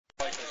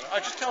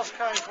Just tell us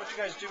kind of what you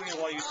guys do here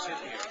while you sit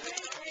here.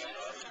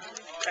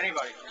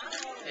 Anybody?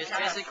 It's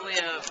basically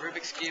a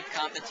Rubik's Cube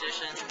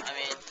competition. I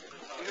mean,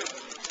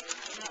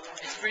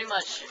 it's pretty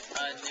much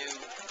a new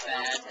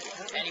fad.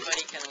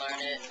 Anybody can learn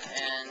it,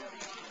 and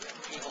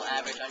people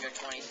average under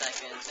 20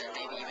 seconds and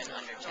maybe even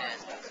under 10.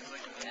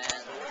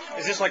 And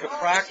is this like a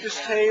practice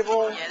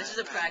table? Yeah, this is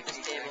a practice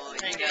table. You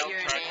get your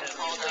name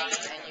called up,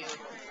 and you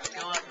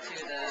go up to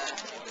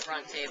the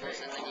front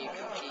tables, and then you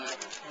compete.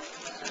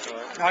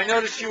 Now, I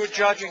noticed you were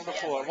judging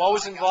before. What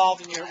was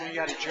involved in when you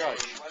had to judge?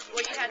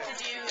 What you have to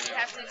do, you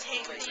have to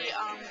take the cube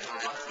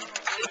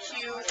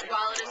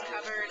while it is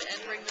covered and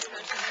bring the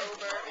person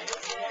over.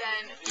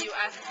 Then you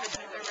ask the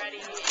person if they're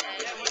ready,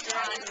 and you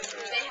run.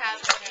 They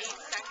have 8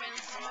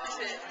 seconds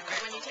to,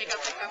 when you take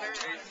out the cover.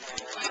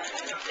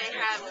 They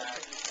have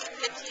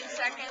 15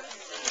 seconds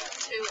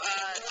to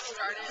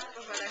start it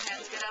before their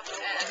hands get up.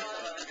 And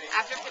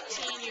after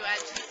 15, you add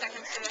 2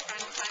 seconds to their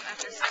final time.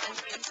 After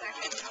 17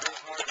 seconds,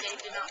 they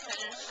did not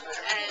finish,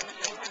 and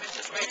you pretty much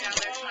just write down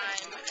their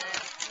time and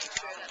make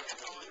sure that they're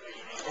going.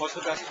 What's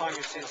the best time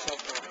you've seen so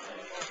far?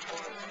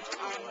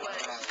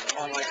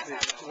 On like the,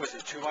 was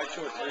it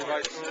 2x2 or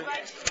 3x3? 2x2. I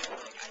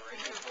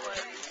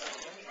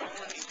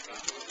think it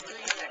was 3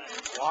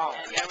 seconds. Wow.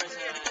 And there was a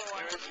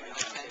 10.6.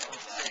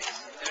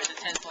 There was a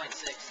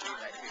 10.6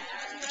 3x3.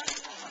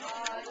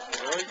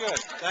 Very good.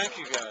 Thank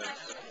you guys.